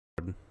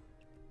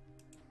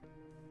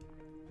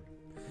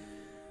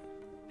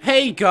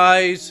Hey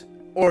guys,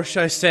 or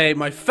should I say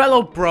my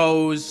fellow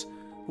bros,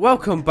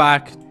 welcome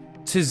back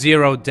to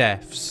Zero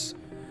Deaths.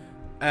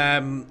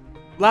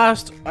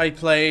 Last I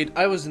played,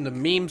 I was in the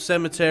meme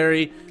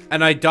cemetery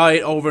and I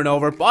died over and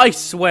over, but I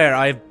swear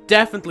I've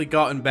definitely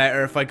gotten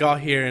better if I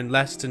got here in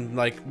less than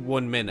like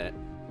 1 minute.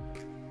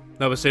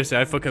 No, but seriously,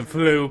 I fucking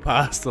flew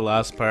past the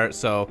last part,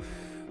 so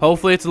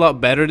hopefully it's a lot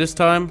better this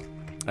time.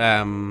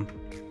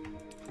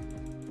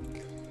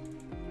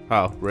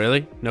 Oh,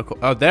 really? No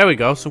oh, there we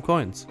go, some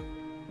coins.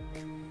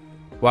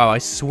 Wow, I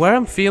swear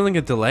I'm feeling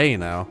a delay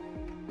now.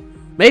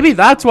 Maybe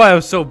that's why I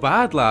was so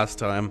bad last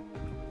time.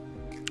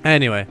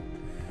 Anyway,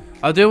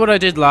 I'll do what I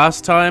did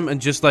last time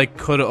and just like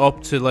cut it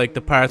up to like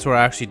the parts where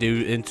I actually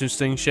do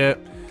interesting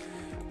shit.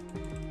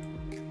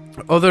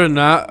 Other than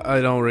that, I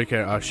don't really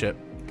care. Oh shit.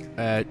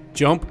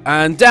 Jump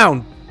and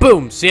down.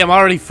 Boom. See, I'm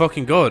already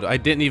fucking good. I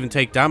didn't even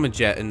take damage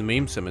yet in the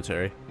meme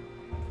cemetery.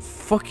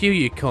 Fuck you,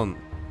 you cunt.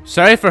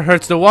 Sorry if it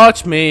hurts to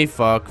watch me.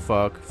 Fuck.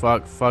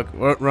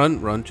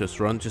 Run,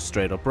 just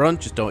straight up run.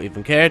 Just don't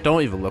even care.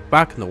 Don't even look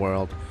back in the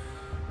world.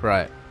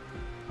 Right.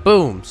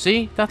 Boom.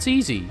 See? That's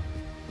easy.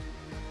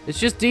 It's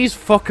just these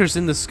fuckers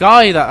in the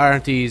sky that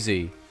aren't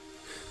easy.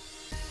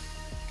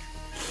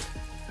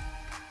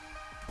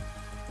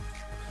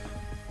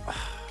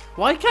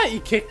 Why can't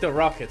you kick the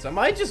rockets? Am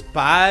I just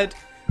bad?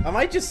 Am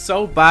I just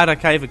so bad I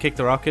can't even kick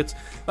the rockets?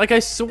 Like, I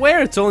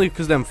swear it's only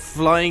because them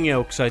flying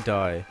yolks I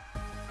die.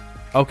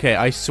 Okay,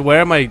 I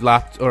swear my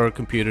laptop or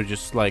computer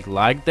just like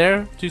lagged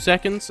there 2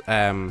 seconds.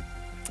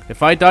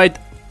 If I died,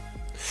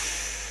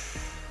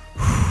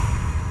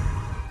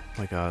 oh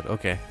my god.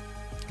 Okay,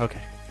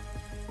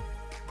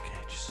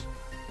 just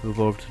move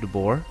over to the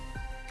board.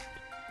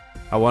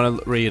 I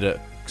want to read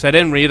it because I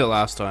didn't read it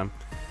last time.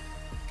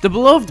 The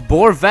beloved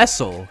Boar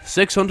vessel,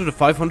 600 to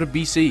 500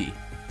 BC,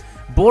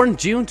 born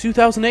June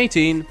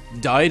 2018,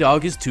 died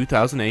August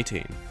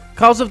 2018.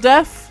 Cause of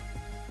death?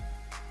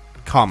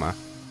 Comma.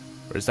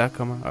 Or is that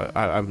comma?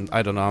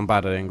 I don't know. I'm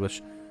bad at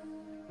English.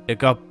 It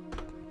got.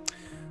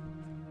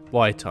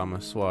 Why,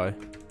 Thomas? Why?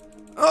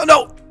 Oh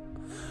no!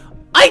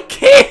 I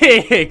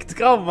kicked!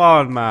 Come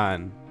on,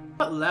 man.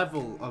 What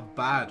level of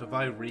bad have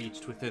I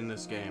reached within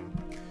this game?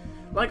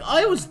 Like,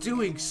 I was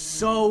doing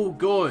so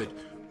good.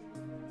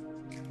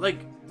 Like,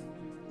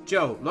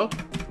 Joe, look.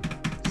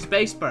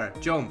 Spacebar,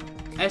 jump.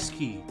 S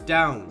key,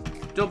 down.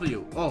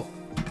 W, up.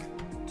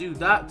 Do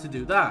that to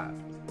do that.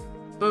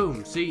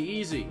 Boom. See,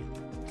 easy.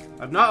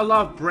 I've not a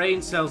lot of brain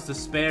cells to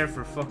spare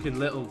for fucking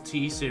little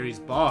T-series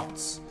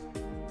bots.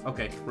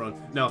 Okay, run.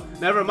 No,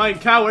 never mind,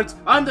 cowards.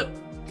 I'm the...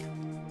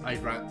 I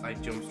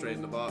jumped straight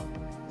in the bot.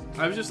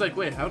 I was just like,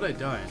 wait, how did I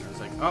die? And I was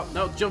like, oh,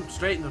 no, jumped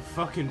straight in the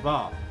fucking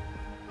bot.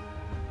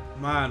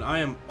 Man, I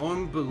am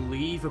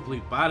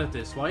unbelievably bad at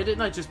this. Why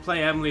didn't I just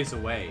play Emily's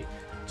Away?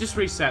 Just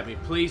reset me.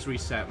 Please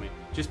reset me.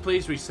 Just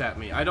please reset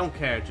me. I don't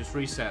care. Just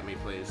reset me,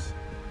 please.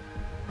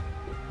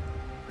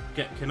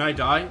 Can I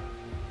die?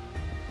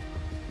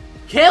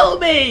 Kill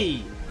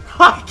me!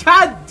 I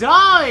can't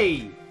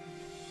die!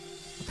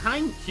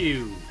 Thank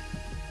you.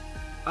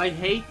 I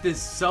hate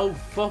this so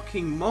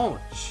fucking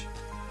much.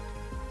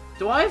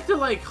 Do I have to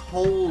like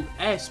hold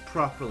S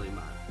properly,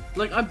 man?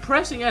 Like, I'm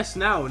pressing S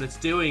now and it's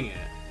doing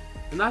it.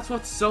 And that's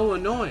what's so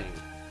annoying.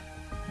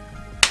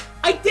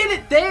 I did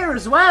it there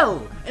as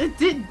well! And it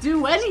didn't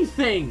do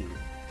anything!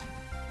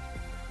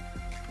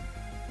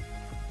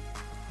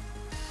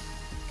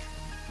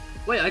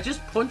 Wait, I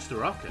just punched the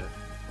rocket.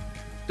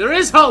 There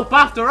is hope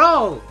after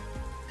all!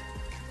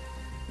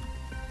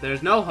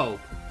 There's no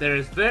hope. There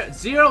is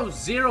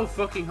zero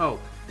fucking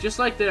hope. Just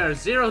like there are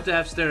 0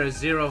 deaths, there is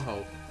 0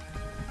 hope.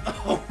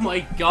 Oh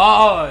my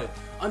god!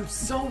 I'm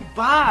so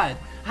bad!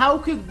 How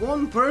could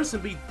one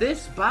person be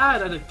this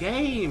bad at a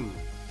game?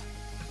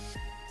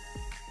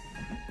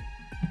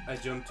 I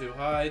jumped too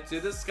high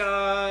to the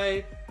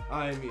sky.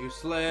 I'm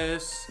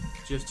useless.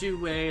 Just you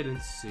wait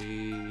and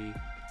see.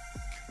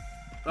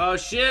 Oh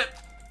shit!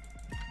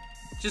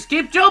 Just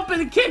keep jumping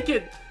and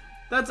kicking!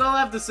 That's all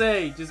I have to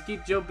say. Just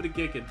keep jumping and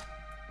kicking.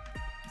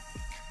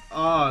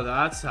 Oh,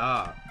 that's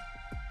hot.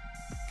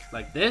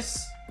 Like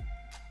this?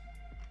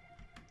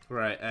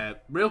 Right,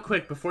 real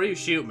quick before you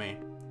shoot me.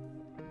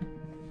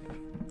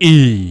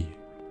 E.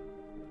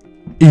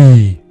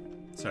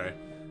 Sorry.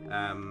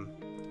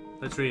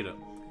 Let's read it.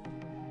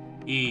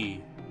 E.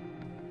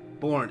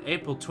 Born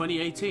April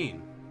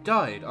 2018.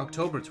 Died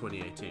October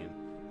 2018.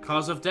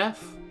 Cause of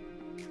death?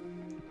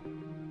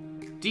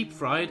 Deep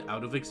fried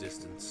out of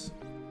existence.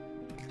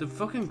 The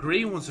fucking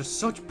green ones are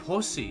such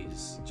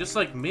pussies. Just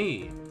like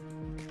me.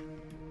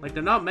 Like,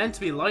 they're not meant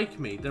to be like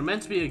me. They're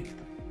meant to be,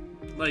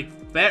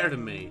 like, better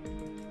than me.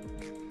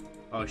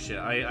 Oh shit,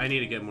 I need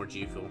to get more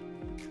G Fuel.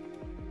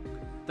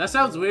 That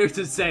sounds weird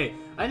to say.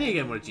 I need to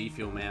get more G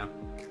Fuel, man.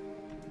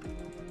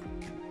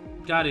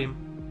 Got him.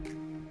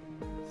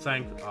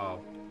 Oh.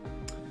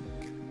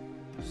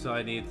 So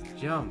I need to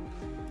jump.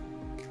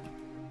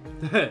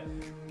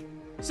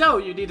 So,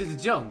 you needed to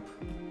jump.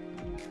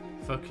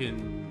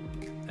 Fucking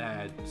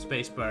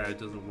spacebar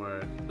doesn't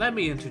work. Let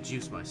me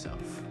introduce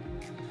myself.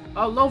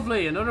 Oh,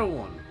 lovely, another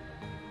one.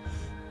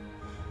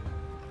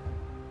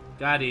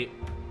 Gotta eat.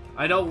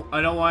 I don't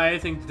want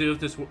anything to do with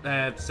this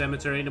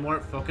cemetery anymore.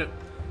 Fuck it.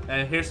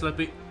 Here,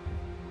 Slippy.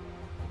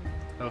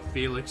 Oh,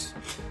 Felix.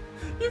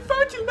 You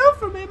found your love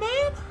for me,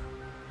 man.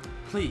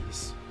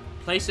 Please,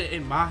 place it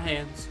in my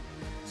hands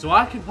so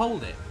I can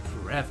hold it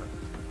forever.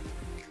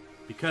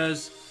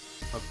 Because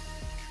of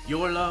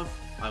your love,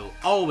 I will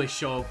always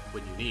show up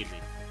when you need me.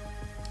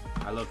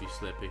 I love you,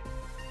 Slippy.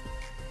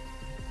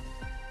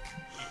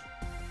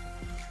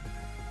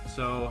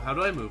 So, how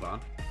do I move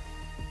on?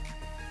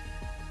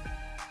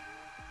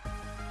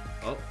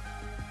 Oh,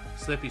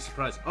 Slippy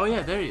surprise. Oh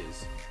yeah, there he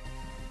is.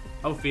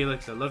 Oh,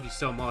 Felix, I love you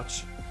so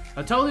much.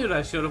 I told you that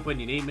I showed up when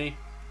you need me.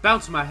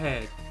 Bounce my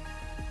head.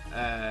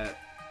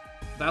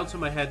 Bounce on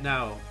my head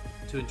now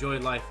to enjoy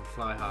life and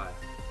fly high.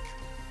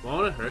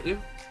 Won't it hurt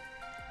you?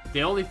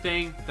 The only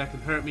thing that can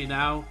hurt me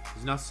now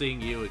is not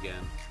seeing you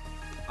again.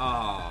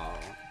 Oh,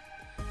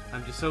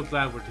 I'm just so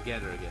glad we're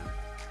together again.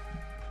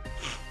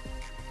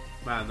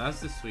 Man, that's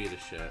the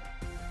sweetest shit.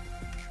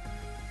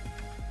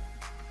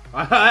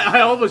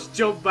 I almost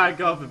jumped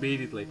back off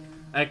immediately.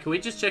 Can we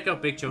just check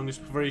out Big Chungus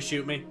before you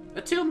shoot me?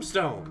 A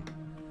tombstone.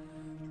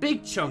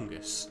 Big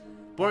Chungus.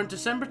 Born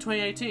December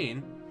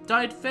 2018.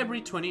 Died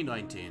February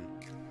 2019.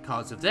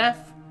 Cause of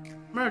death?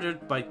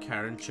 Murdered by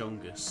Karen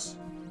Chungus.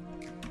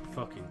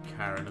 Fucking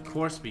Karen. Of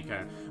course be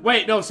Karen.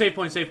 Wait, no. Save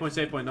point, save point,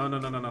 save point. No, no,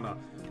 no, no, no, no.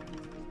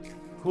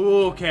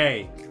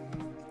 Okay.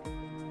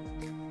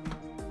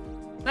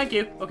 Thank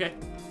you. Okay.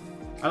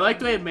 I like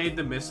the way it made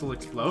the missile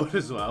explode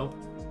as well.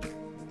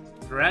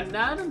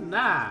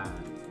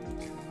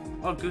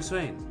 Oh, Goose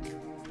Wayne.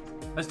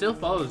 I still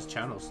follow his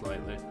channel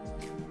slightly.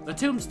 A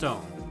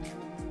tombstone.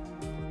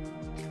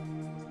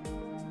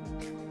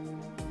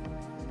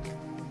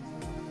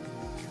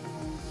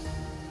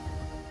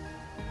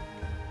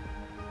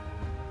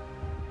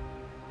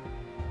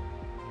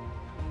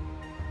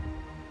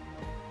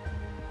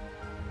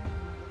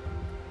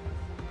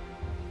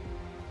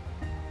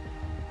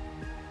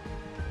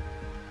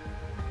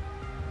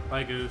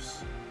 Bye,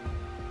 Goose.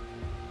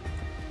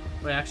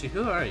 Wait, actually,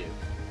 who are you?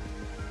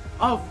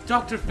 Oh,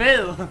 Dr.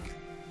 Phil!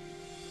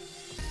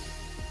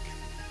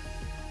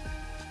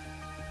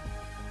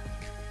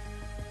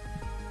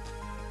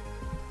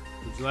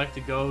 Would you like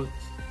to go to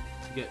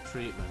get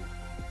treatment?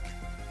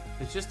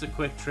 It's just a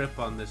quick trip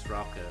on this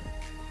rocket.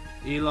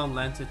 Elon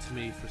lent it to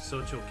me for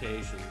such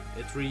occasion.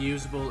 It's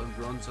reusable and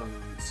runs on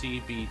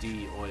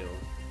CBD oil.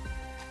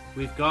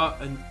 We've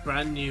got a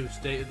brand new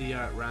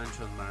state-of-the-art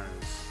ranch on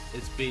Mars.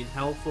 It's been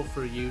helpful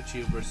for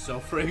YouTubers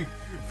suffering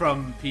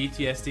from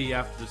PTSD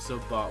after the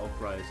Subbot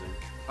uprising.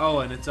 Oh,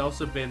 and it's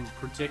also been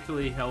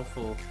particularly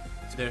helpful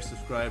to their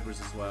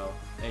subscribers as well,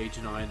 age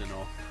 9 and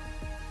up.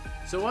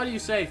 So what do you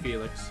say,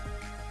 Felix?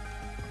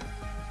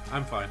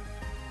 I'm fine.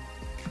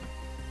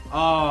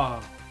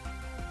 Oh.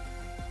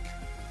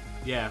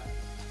 Yeah.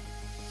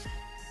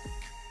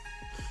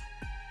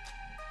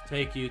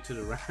 Take you to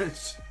the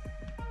ranch.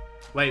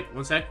 Wait,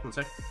 one sec.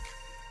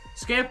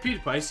 Scare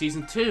Pewdiepie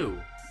Season 2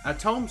 at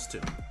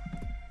Tombstone.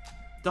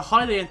 The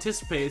highly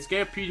anticipated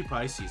Scare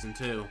Pewdiepie Season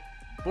 2.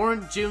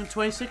 Born June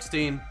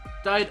 2016,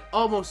 died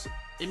almost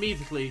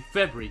immediately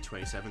February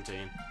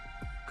 2017.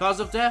 Cause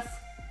of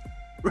death?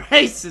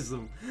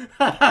 Racism!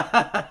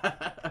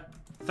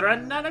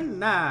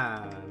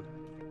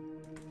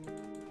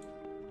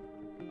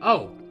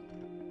 Oh.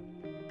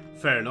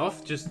 Fair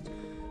enough, just...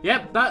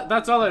 Yep,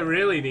 that's all I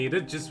really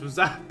needed, just was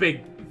that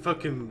big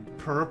fucking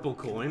purple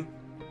coin.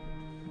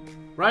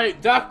 Right,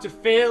 Dr.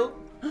 Phil,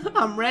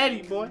 I'm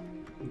ready, boy.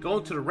 I'm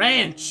going to the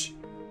ranch.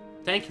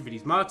 Thank you for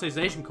these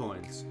monetization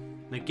coins.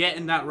 Now get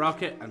in that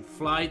rocket and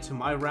fly to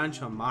my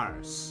ranch on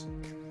Mars.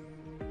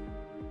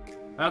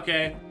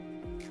 Okay.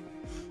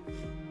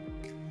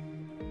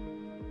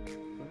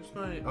 Where's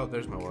my... Oh,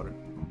 there's my water.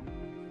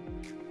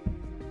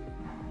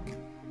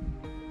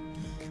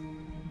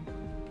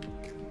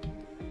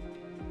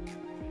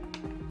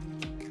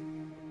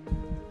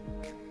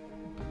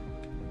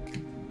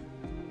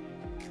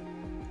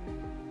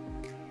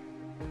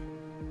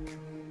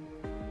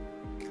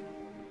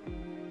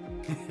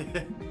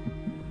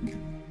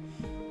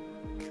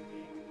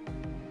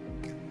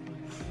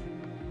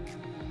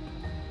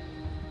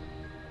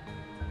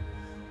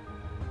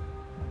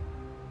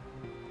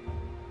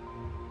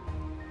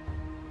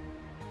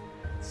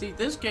 See,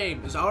 this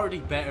game is already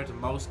better than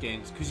most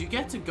games because you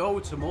get to go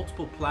to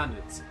multiple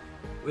planets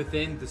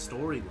within the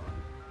storyline.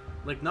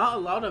 Like, not a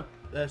lot of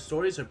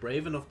stories are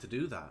brave enough to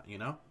do that, you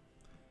know?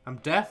 I'm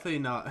definitely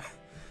not...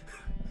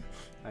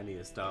 I need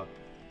to stop.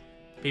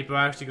 People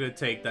are actually going to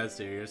take that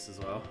serious as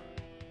well.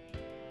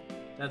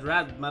 That's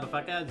right,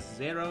 motherfucker.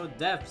 0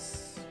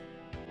 deaths.